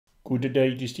Good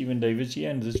day, it is Stephen Davis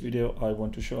here. In this video, I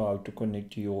want to show how to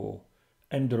connect your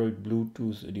Android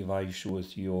Bluetooth device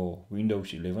with your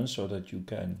Windows 11 so that you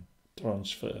can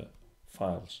transfer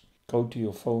files. Go to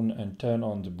your phone and turn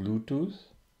on the Bluetooth.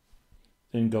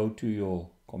 Then go to your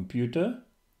computer.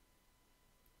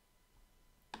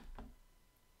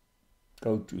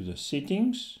 Go to the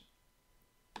settings.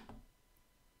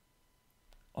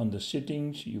 On the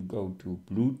settings, you go to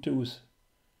Bluetooth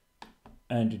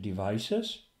and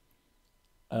devices.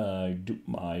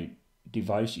 My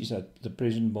device is at the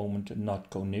present moment not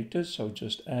connected, so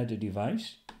just add a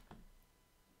device.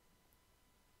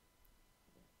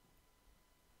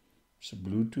 It's a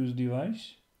Bluetooth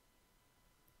device.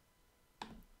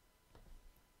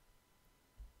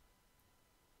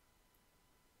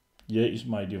 Here is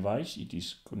my device. It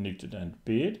is connected and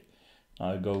paired.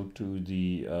 I go to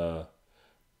the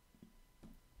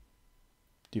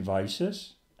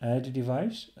devices, add a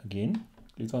device. Again,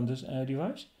 click on this add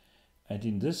device. And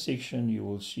in this section, you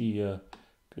will see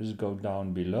just go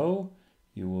down below.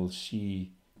 You will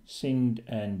see send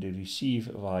and receive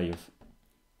via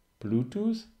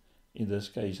Bluetooth. In this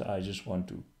case, I just want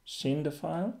to send a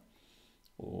file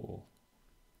or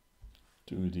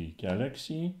to the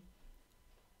Galaxy.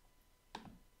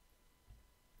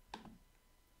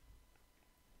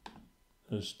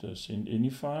 Just send any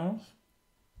file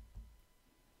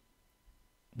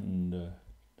and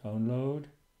download.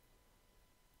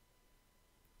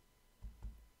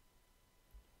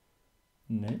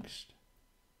 Next,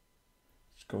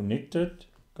 it's connected.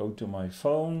 Go to my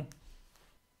phone,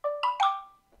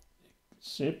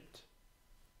 accept,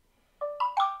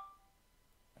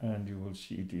 and you will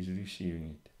see it is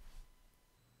receiving it.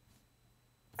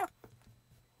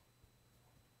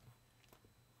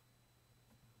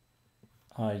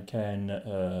 I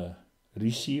can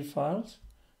receive files.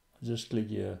 Just click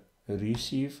here,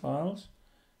 receive files,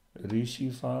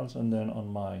 and then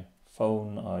on my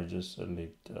phone I just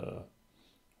select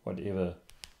whatever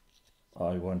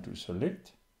I want to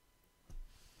select.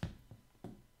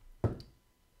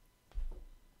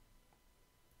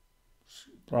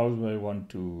 Browser I want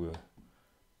to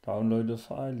download the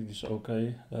file, it is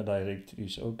okay, the directory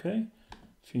is okay,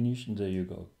 finish, and there you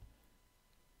go.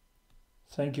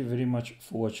 Thank you very much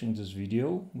for watching this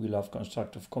video. We love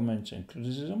constructive comments and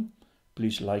criticism.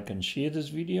 Please like and share this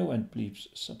video and please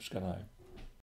subscribe.